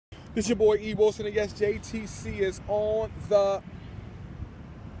This your boy E.wilson, and yes, JTC is on the...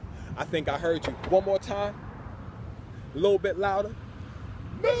 I think I heard you. One more time. A little bit louder.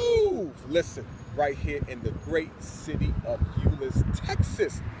 Move! Listen, right here in the great city of E.wilson,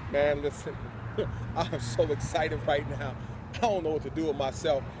 Texas. Man, listen, I'm so excited right now. I don't know what to do with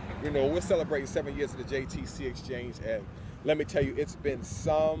myself. You know, we're celebrating 7 years of the JTC Exchange, and let me tell you, it's been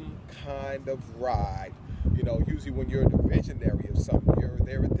some kind of ride. You know, usually when you're the visionary of something, you're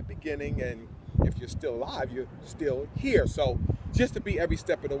there at the beginning, and if you're still alive, you're still here. So just to be every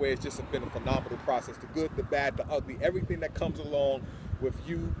step of the way, it's just been a phenomenal process. The good, the bad, the ugly, everything that comes along with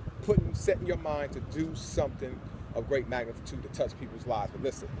you setting your mind to do something of great magnitude to touch people's lives. But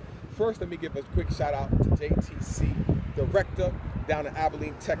listen, first let me give a quick shout out to JTC Director down in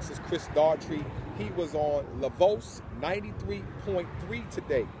Abilene, Texas, Chris Daughtry. He was on Lavos 93.3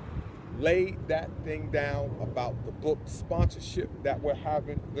 today. Laid that thing down about the book sponsorship that we're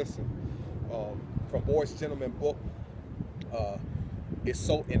having. Listen, from Boys Gentlemen book, it's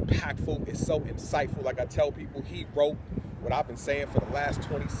so impactful, it's so insightful. Like I tell people, he wrote what I've been saying for the last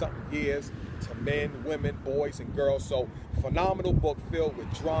 20-something years to men, women, boys, and girls. So phenomenal book filled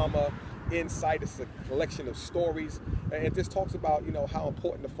with drama, insight. It's a collection of stories, and it just talks about, you know, how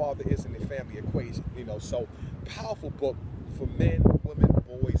important the father is in the family equation. You know, so powerful book for men, women,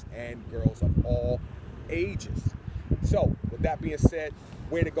 boys, and girls of all ages. So with that being said,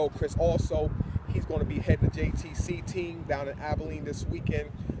 way to go, Chris. Also, he's going to be heading the JTC team down in Abilene this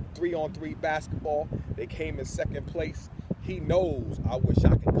weekend, 3-on-3 basketball. They came in second place. He knows I wish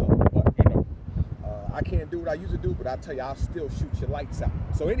I could come, but you know, I can't do what I used to do, but I tell you, I'll still shoot your lights out.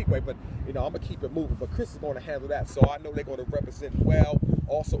 So anyway, but you know, I'm gonna keep it moving. But Chris is going to handle that, so I know they're going to represent well.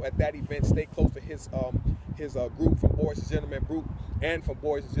 Also at that event, stay close to his group from Boys and Gentlemen group and from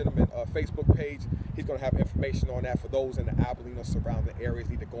Boys and Gentlemen Facebook page. He's going to have information on that for those in the Abilene or surrounding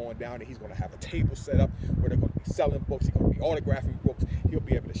areas, either going down, and he's going to have a table set up where they're going to be selling books. He's going to be autographing books. He'll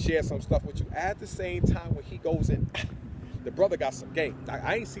be able to share some stuff with you. At the same time, when he goes in, the brother got some game.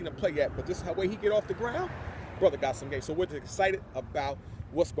 I ain't seen him play yet, but just the way he get off the ground, brother got some game. So we're just excited about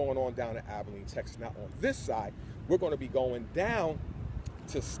what's going on down in Abilene, Texas. Now on this side, we're going to be going down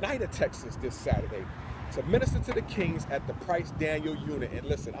to Snyder, Texas this Saturday to minister to the Kings at the Price Daniel unit. And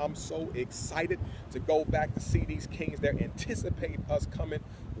listen, I'm so excited to go back to see these Kings. They're anticipating us coming,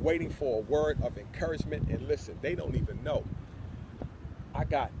 waiting for a word of encouragement. And listen, they don't even know. I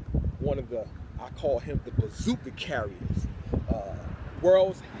got one of the, I call him the bazooka carriers,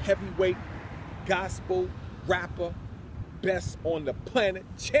 world's heavyweight gospel rapper, best on the planet,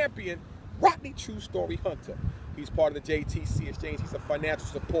 champion, Rodney True Story Hunter. He's part of the JTC Exchange. He's a financial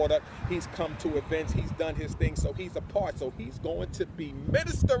supporter. He's come to events. He's done his thing. So he's a part. So he's going to be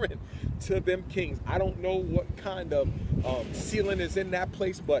ministering to them Kings. I don't know what kind of ceiling is in that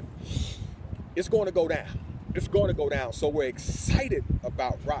place, but it's going to go down. It's going to go down. So we're excited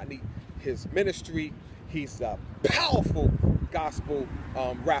about Rodney, his ministry. He's a powerful gospel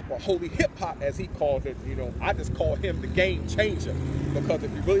rapper, holy hip hop as he calls it. You know, I just call him the game changer, because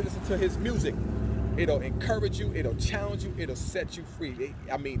if you really listen to his music, it'll encourage you, it'll challenge you, it'll set you free.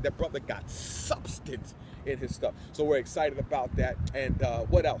 I mean, that brother got substance in his stuff. So we're excited about that. And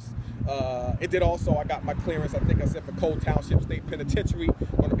what else? It did also, I got my clearance, I think I said, for Cole Township State Penitentiary.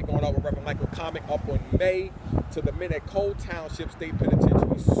 I'm going to be going over Reverend Michael Comic up on May to the men at Cole Township State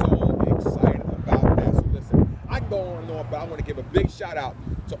Penitentiary. So excited about that. So listen, I can go on and on, but I want to give a big shout out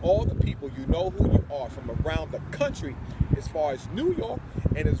to all the people, you know who you are, from around the country, as far as New York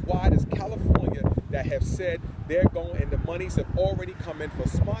and as wide as California, that have said they're going, and the monies have already come in for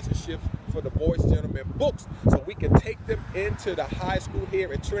sponsorships for the Boys and Gentlemen books, so we can take them into the high school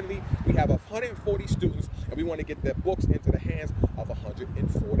here at Trinity. We have 140 students, and we want to get their books into the hands of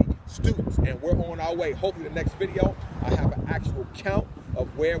 140 students, and we're on our way. Hopefully the next video, I have an actual count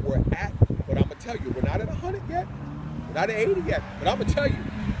of where we're at, but I'm going to tell you, we're not at 100 yet, we're not at 80 yet, but I'm going to tell you,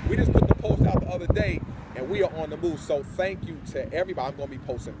 we just put the post out the other day, and we are on the move. So thank you to everybody. I'm going to be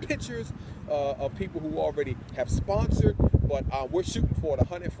posting pictures of people who already have sponsored, but we're shooting for the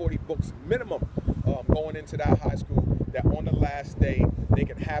 140 books minimum going into that high school, that on the last day they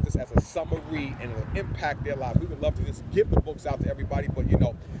can have this as a summer read and it'll impact their lives. We would love to just give the books out to everybody, but you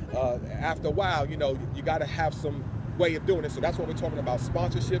know, after a while, you know, you got to have some way of doing it. So that's what we're talking about,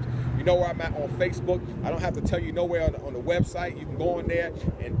 sponsorships. You know where I'm at on Facebook. I don't have to tell you nowhere on the website. You can go on there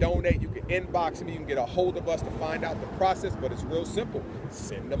and donate. You can inbox me. You can get a hold of us to find out the process, but it's real simple.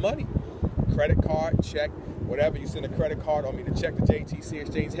 Send the money. Credit card, check, whatever. You send a credit card, I mean a check to JTC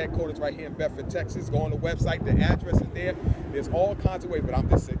Exchange headquarters right here in Bedford, Texas. Go on the website. The address is there. There's all kinds of ways, but I'm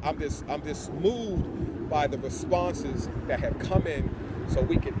just moved by the responses that have come in so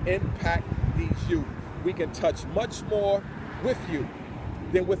we can impact these youth. We can touch much more with you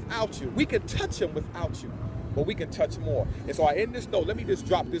than without you. We can touch them without you, but we can touch more. And so I end this note. Let me just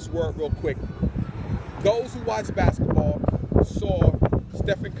drop this word real quick. Those who watch basketball saw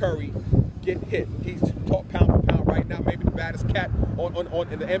Stephen Curry get hit. He's top pound for pound right now, maybe the baddest cat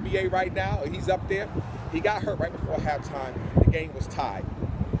in the NBA right now. He's up there. He got hurt right before halftime. The game was tied.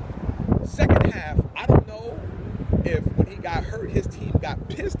 Second half, I don't know if when he got hurt, his team got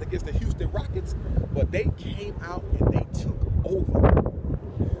pissed against the Houston Rockets, but they came out and they took over.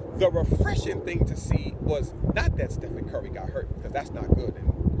 The refreshing thing to see was not that Stephen Curry got hurt, because that's not good.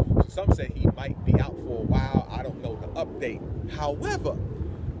 And some say he might be out for a while. I don't know the update. However,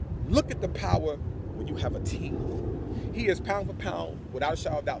 look at the power when you have a team. He is pound for pound, without a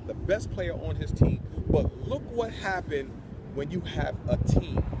shadow of doubt, the best player on his team. But look what happened when you have a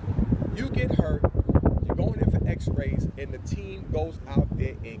team. You get hurt, you're going in for x-rays, and the team goes out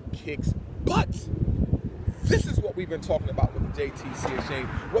there and kicks butt. This is what we've been talking about with the JTC Exchange.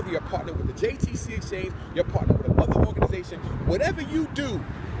 Whether you're partnered with the JTC Exchange, you're partnered with another organization, whatever you do,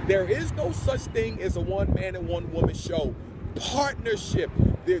 there is no such thing as a one-man and one-woman show. Partnership,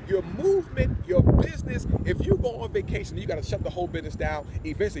 your movement, your business. If you go on vacation, you got to shut the whole business down.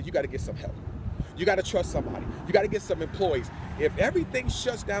 Eventually, you got to get some help. You got to trust somebody. You got to get some employees. If everything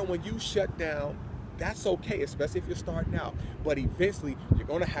shuts down when you shut down, that's okay, especially if you're starting out. But eventually, you're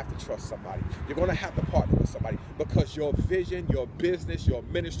going to have to trust somebody. You're going to have to partner with somebody, because your vision, your business, your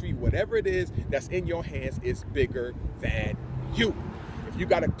ministry, whatever it is that's in your hands is bigger than you. If you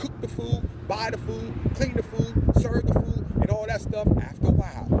got to cook the food, buy the food, clean the food, serve the food, and all that stuff, after a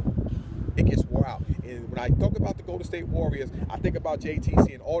while, it gets wore out. And when I talk about the Golden State Warriors, I think about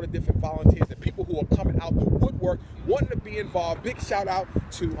JTC and all the different volunteers and people who are coming out the woodwork, wanting to be involved. Big shout out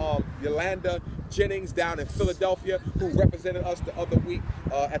to Yolanda Jennings down in Philadelphia, who represented us the other week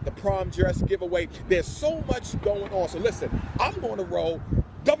at the prom dress giveaway. There's so much going on. So listen, I'm going to roll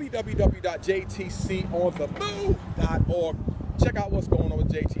www.jtconthemove.org. Check out what's going on with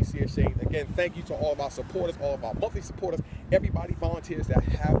JTC Exchange. Again, thank you to all of our supporters, all of our monthly supporters, everybody, volunteers that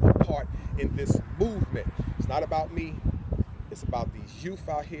have a part in this movement. It's not about me. It's about these youth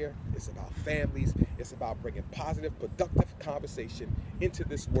out here. It's about families. It's about bringing positive, productive conversation into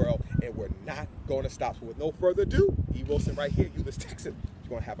this world, and we're not going to stop. So with no further ado, E.Wilson right here, you this Texan. You're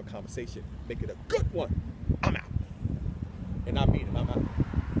going to have a conversation. Make it a good one. I'm out. And I mean it. I'm out.